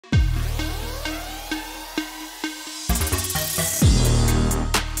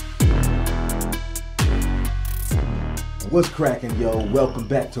What's cracking, yo? Welcome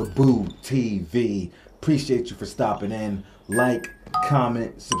back to Boo TV. Appreciate you for stopping in. Like,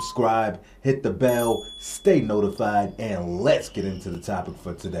 comment, subscribe, hit the bell, stay notified, and let's get into the topic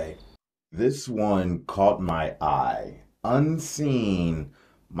for today. This one caught my eye. Unseen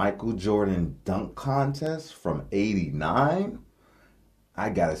Michael Jordan dunk contest from '89. I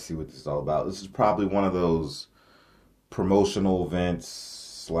gotta see what this is all about. This is probably one of those promotional events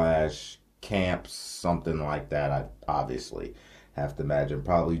slash camps, something like that. I obviously have to imagine.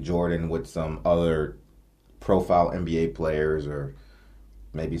 Probably Jordan with some other profile NBA players or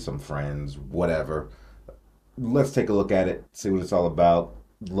maybe some friends, whatever. Let's take a look at it, see what it's all about.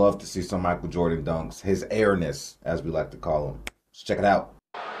 Love to see some Michael Jordan dunks. His airness, as we like to call him. Let's check it out.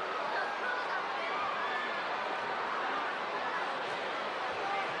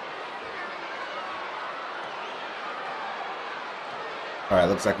 All right,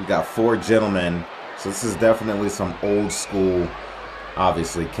 looks like we got 4 gentlemen. So this is definitely some old school,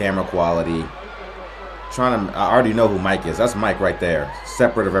 obviously, camera quality. I already know who Mike is. That's Mike right there,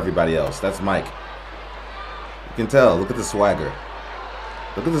 separate of everybody else. That's Mike. You can tell. Look at the swagger.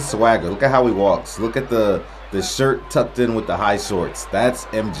 Look at the swagger. Look at how he walks. Look at the shirt tucked in with the high shorts. That's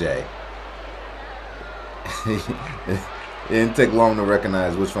MJ. It didn't take long to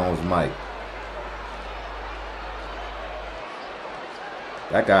recognize which one was Mike.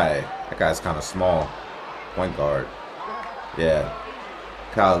 That guy's kind of small. Point guard. Yeah.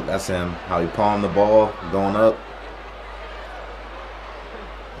 Kyle, that's him. How he palmed the ball going up.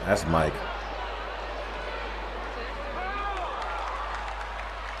 That's Mike.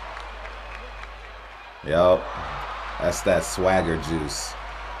 Yup. That's that swagger juice.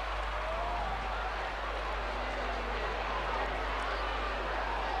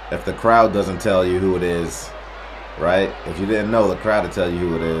 If the crowd doesn't tell you who it is, right? If you didn't know, the crowd would tell you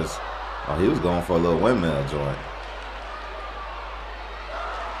who it is. Oh, he was going for a little windmill joint.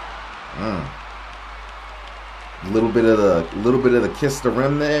 Little bit of the kiss the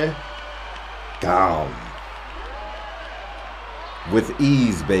rim there. Gone. With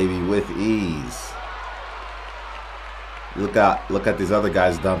ease, baby, with ease. Look at these other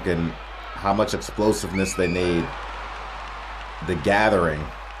guys dunking. How much explosiveness they need. The gathering.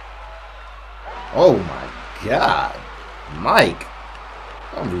 Oh my God. Mike.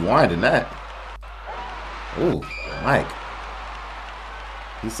 I'm rewinding that. Ooh, Mike.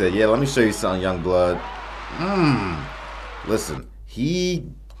 He said, yeah, let me show you something, young blood. Listen,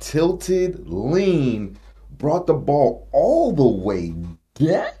 he tilted, lean, brought the ball all the way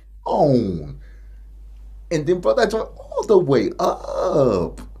down, and then brought that joint all the way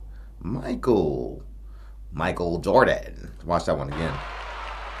up. Michael Jordan. Watch that one again.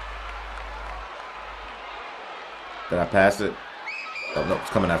 Did I pass it? Oh, no, it's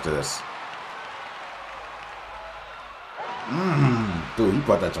coming after this. Dude, he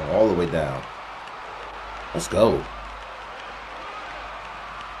brought that joint all the way down. Let's go.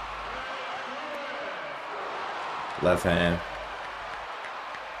 Left hand.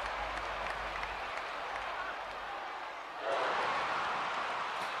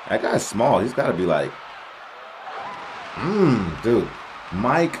 That guy's small. He's got to be like... dude.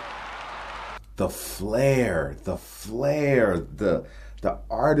 Mike... The flair, the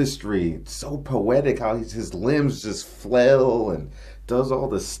artistry, it's so poetic how his limbs just flail and does all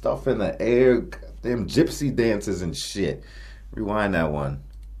this stuff in the air, them gypsy dances and shit. Rewind that one.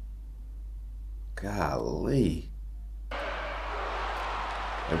 Golly.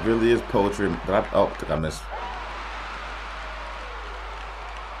 It really is poetry. Did I missed.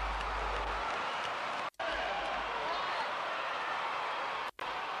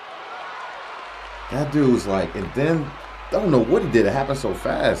 That dude was like, and then, I don't know what he did. It happened so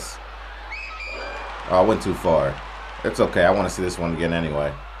fast. Oh, I went too far. It's okay. I want to see this one again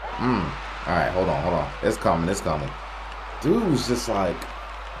anyway. Alright, hold on. It's coming. Dude was just like,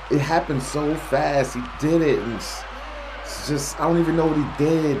 it happened so fast. He did it. And it's just, I don't even know what he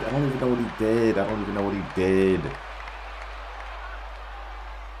did.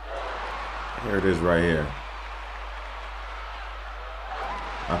 Here it is right here.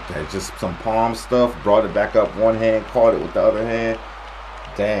 Okay, just some palm stuff. Brought it back up one hand, caught it with the other hand.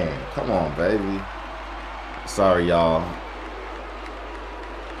 Damn, come on, baby. Sorry, y'all.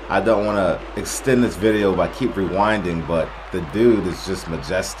 I don't want to extend this video by keep rewinding, but the dude is just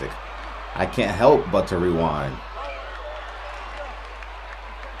majestic. I can't help but to rewind.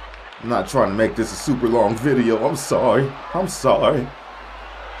 I'm not trying to make this a super long video. I'm sorry.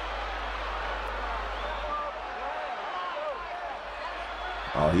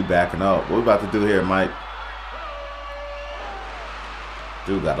 Oh, he backing up. What we about to do here, Mike?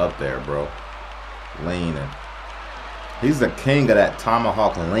 Dude got up there, bro. Leaning. He's the king of that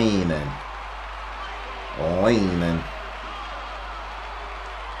tomahawk lean.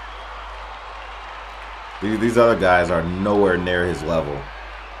 These other guys are nowhere near his level.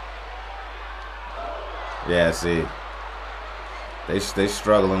 Yeah, see, they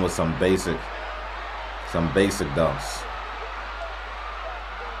struggling with some basic dumps.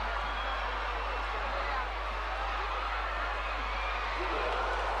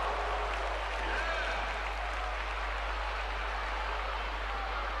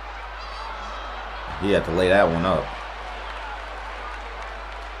 He had to lay that one up.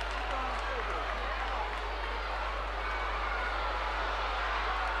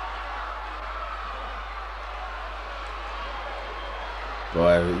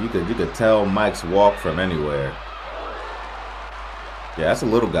 Boy, you could tell Mike's walk from anywhere. Yeah, that's a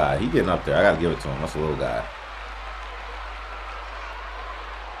little guy. He getting up there. I gotta give it to him. That's a little guy.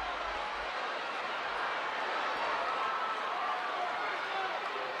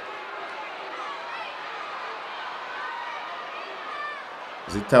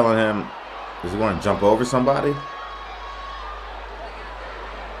 Is he telling him, is he going to jump over somebody?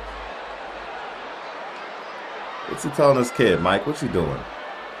 What's he telling this kid, Mike? What's he doing?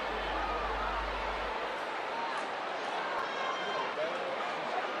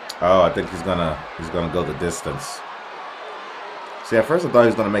 Oh, I think he's gonna go the distance. See, at first I thought he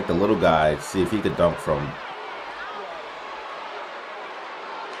was gonna make the little guy see if he could dunk from.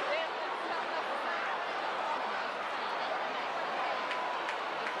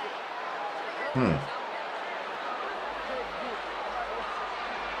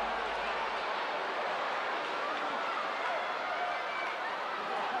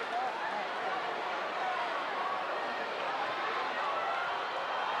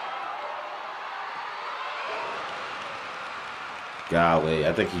 Golly,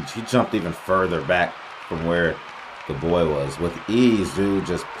 I think he jumped even further back from where the boy was. With ease, dude,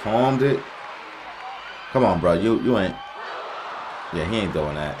 just palmed it. Come on, bro, you ain't. Yeah, he ain't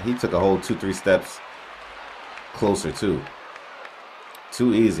doing that. He took a whole 2-3 steps closer too.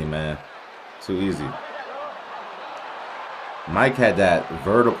 Too easy, man. Too easy. Mike had that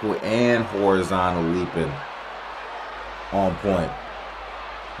vertical and horizontal leaping on point.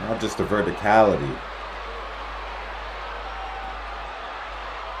 Not just the verticality.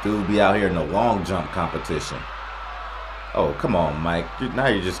 Dude be out here in the long jump competition. Oh, come on, Mike. Now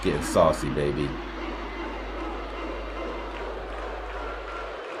you're just getting saucy, baby.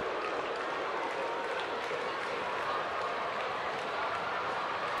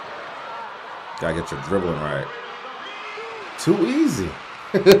 Gotta get your dribbling right. Too easy.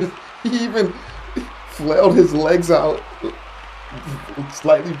 He even flailed his legs out.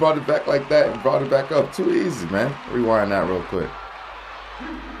 Slightly brought it back like that and brought it back up. Too easy, man. Rewind that real quick.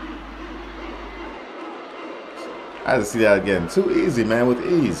 I had to see that again. Too easy, man, with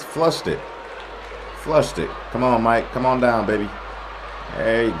ease. Flushed it. Flushed it. Come on, Mike. Come on down, baby.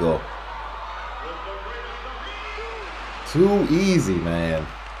 There you go. Too easy, man.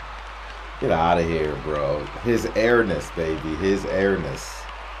 Get out of here, bro. His airness, baby. His airness.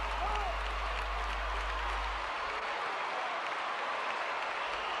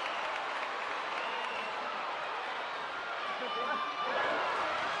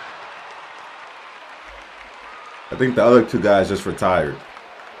 I think the other two guys just retired.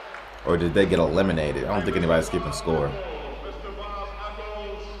 Or did they get eliminated? I don't think anybody's keeping score.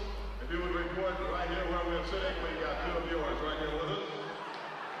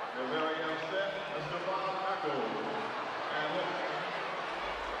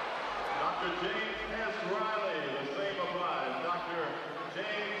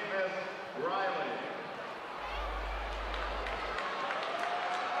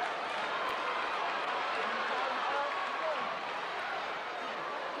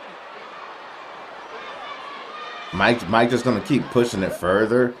 Mike just gonna keep pushing it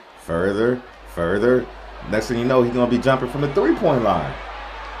further. Next thing you know, he's gonna be jumping from the 3-point line.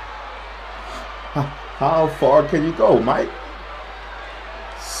 How far can you go, Mike?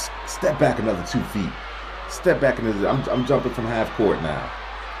 Step back another 2 feet. Step back into I'm jumping from half court now.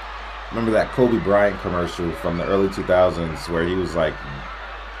 Remember that Kobe Bryant commercial from the early 2000s where he was like,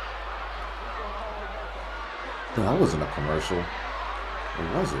 no, that wasn't a commercial. Or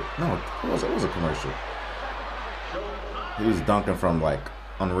was it? No, it was a commercial. He was dunking from like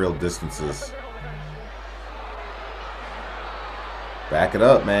unreal distances. Back it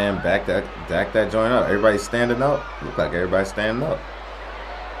up, man. Back that joint up. Everybody's standing up. Look like everybody's standing up.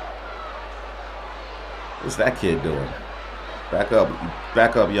 What's that kid doing? Back up,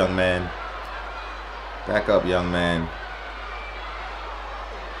 young man. Back up, young man.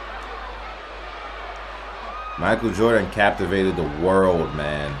 Michael Jordan captivated the world,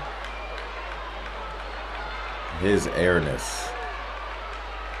 man. His airness.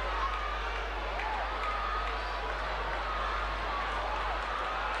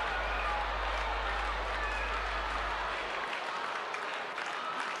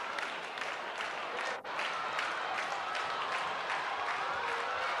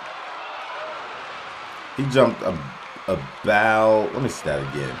 He jumped about, let me see that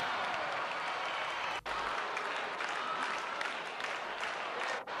again.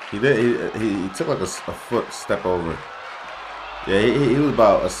 He did. He took like a foot step over. Yeah, he was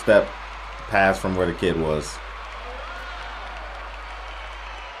about a step past from where the kid was.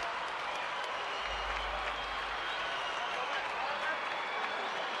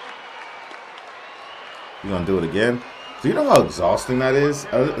 You gonna do it again? Do you know how exhausting that is?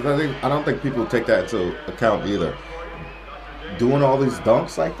 I don't think people take that into account either. Doing all these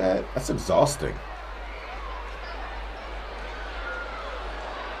dunks like that, that's exhausting.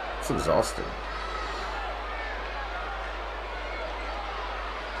 It's exhausting.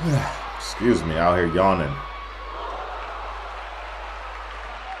 Excuse me, out here yawning.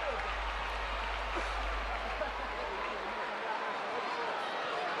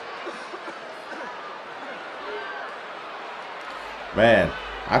 Man,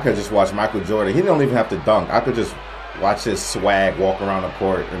 I could just watch Michael Jordan. He don't even have to dunk. I could just watch his swag walk around the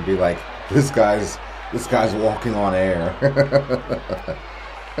court and be like, this guy's walking on air.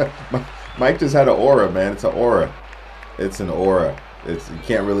 Mike just had an aura, man. It's an aura. It's an aura. You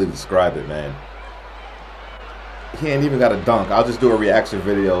can't really describe it, man. He ain't even got a dunk. I'll just do a reaction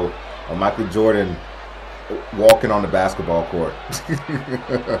video of Michael Jordan walking on the basketball court.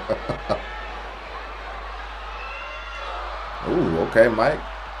 Ooh, okay, Mike.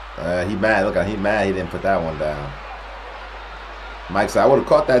 He mad. Look, he mad. He didn't put that one down. Mike said, "I would have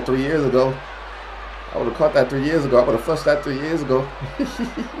caught that 3 years ago. I would have caught that 3 years ago. I would have flushed that 3 years ago."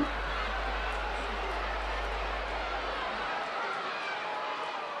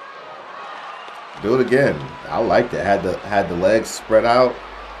 Do it again. I liked it. Had the legs spread out,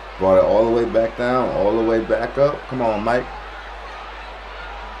 brought it all the way back down, all the way back up. Come on, Mike.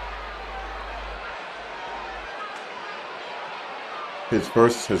 His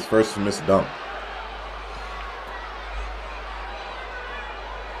first missed dunk.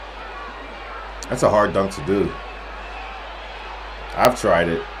 That's a hard dunk to do. I've tried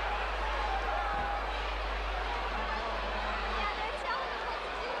it.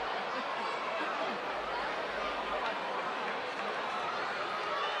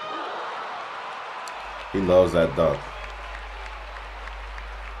 He loves that dunk.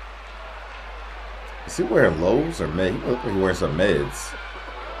 Is he wearing lows or mid? He looks like he wears some mids.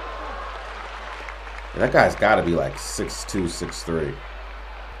 That guy's got to be like 6'2", 6'3".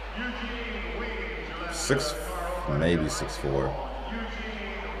 Maybe 6'4".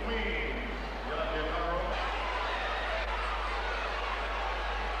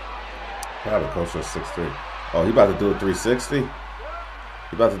 Probably closer to 6'3". Oh, he about to do a 360? You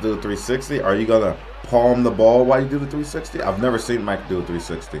about to do a 360? Are you going to palm the ball while you do the 360? I've never seen Mike do a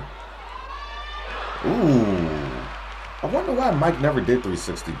 360. Ooh. I wonder why Mike never did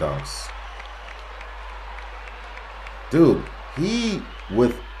 360 dunks. Dude, he,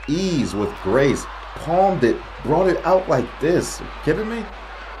 with ease, with grace, palmed it, brought it out like this. Are you kidding me?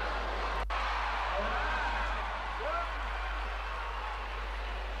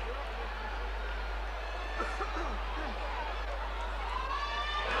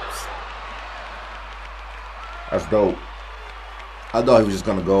 That's dope. I thought he was just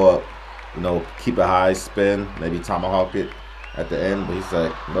going to go up, you know, keep a high spin, maybe tomahawk it at the end. But he's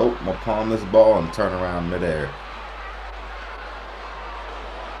like, nope, I'm going to palm this ball and turn around midair.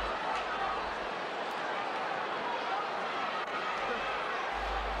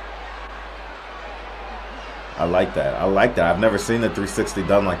 I like that. I like that. I've never seen a 360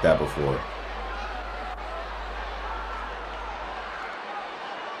 done like that before.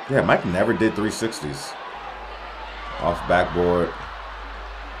 Yeah, Mike never did 360s. Off backboard.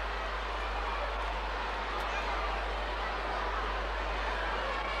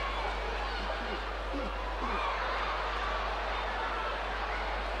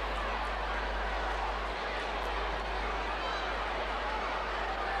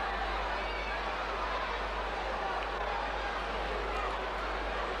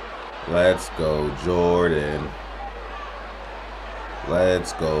 Let's go, Jordan.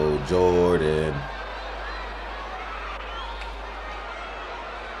 Let's go, Jordan.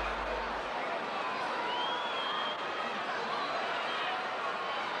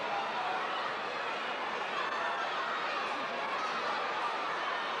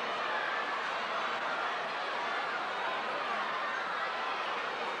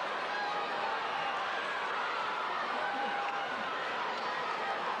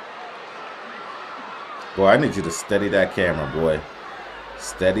 Boy, I need you to steady that camera, boy.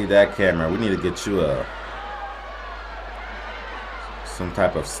 Steady that camera. We need to get you some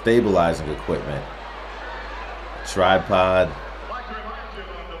type of stabilizing equipment. Tripod,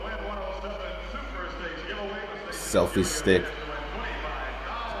 selfie stick.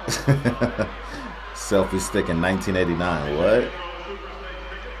 Selfie stick in 1989. What?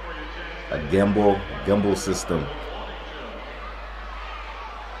 A gimbal system.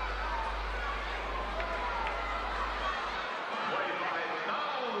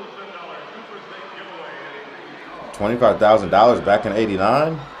 $25,000 back in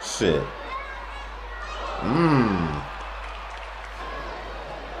 '89. Shit. Mmm.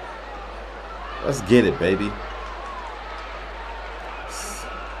 Let's get it, baby.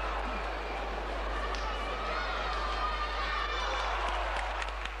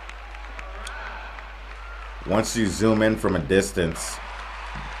 Once you zoom in from a distance,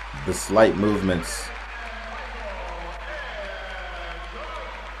 the slight movements,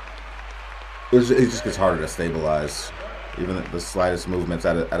 it just gets harder to stabilize. Even the slightest movements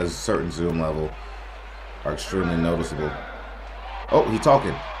at a certain zoom level are extremely noticeable. Oh, he's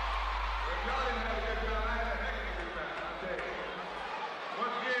talking.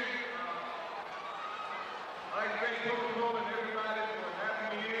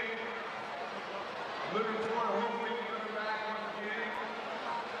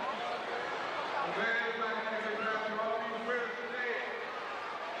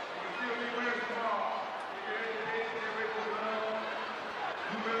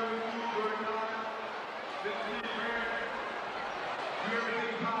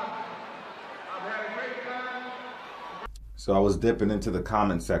 So I was dipping into the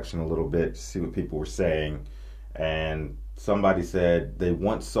comment section a little bit to see what people were saying, and somebody said they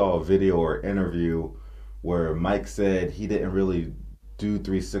once saw a video or interview where Mike said he didn't really do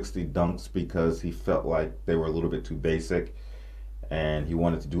 360 dunks because he felt like they were a little bit too basic, and he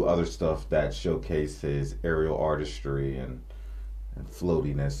wanted to do other stuff that showcased his aerial artistry and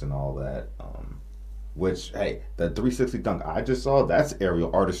floatiness and all that. Which, hey, the 360 dunk I just saw, that's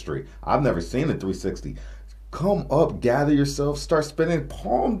aerial artistry. I've never seen a 360. Come up, gather yourself, start spinning,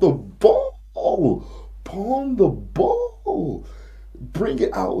 palm the ball. Palm the ball. Bring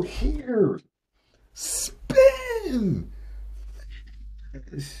it out here. Spin.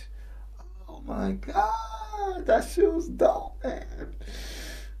 Oh my God. That shit was dope, man.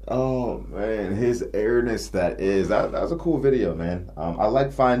 Oh man, his airness that was a cool video, man. I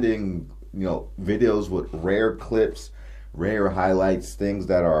like finding, videos with rare clips, rare highlights, things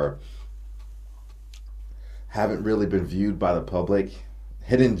that are haven't really been viewed by the public.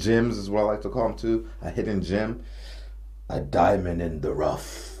 Hidden gems is what I like to call them too. A hidden gem, a diamond in the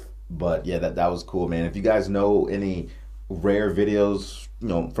rough. But yeah, that was cool, man. If you guys know any rare videos,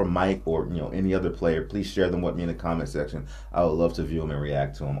 from Mike or any other player, please share them with me in the comment section. I would love to view them and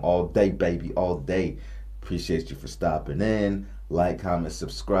react to them all day, baby, all day. Appreciate you for stopping in. Like, comment,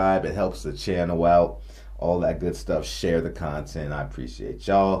 subscribe. It helps the channel out. All that good stuff. Share the content. I appreciate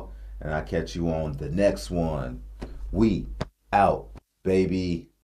y'all. And I'll catch you on the next one. We out, baby.